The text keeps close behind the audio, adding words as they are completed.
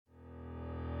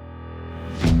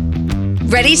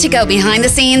Ready to go behind the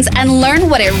scenes and learn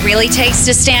what it really takes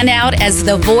to stand out as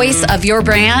the voice of your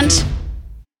brand?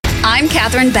 I'm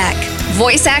Catherine Beck,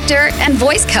 voice actor and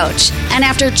voice coach. And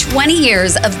after 20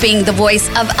 years of being the voice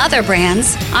of other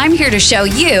brands, I'm here to show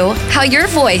you how your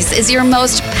voice is your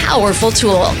most powerful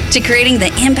tool to creating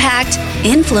the impact,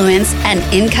 influence, and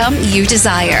income you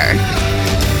desire.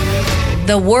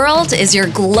 The world is your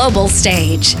global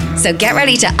stage, so get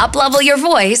ready to up-level your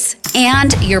voice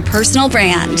and your personal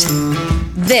brand.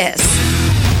 This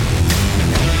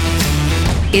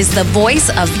is the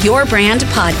Voice of Your Brand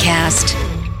podcast.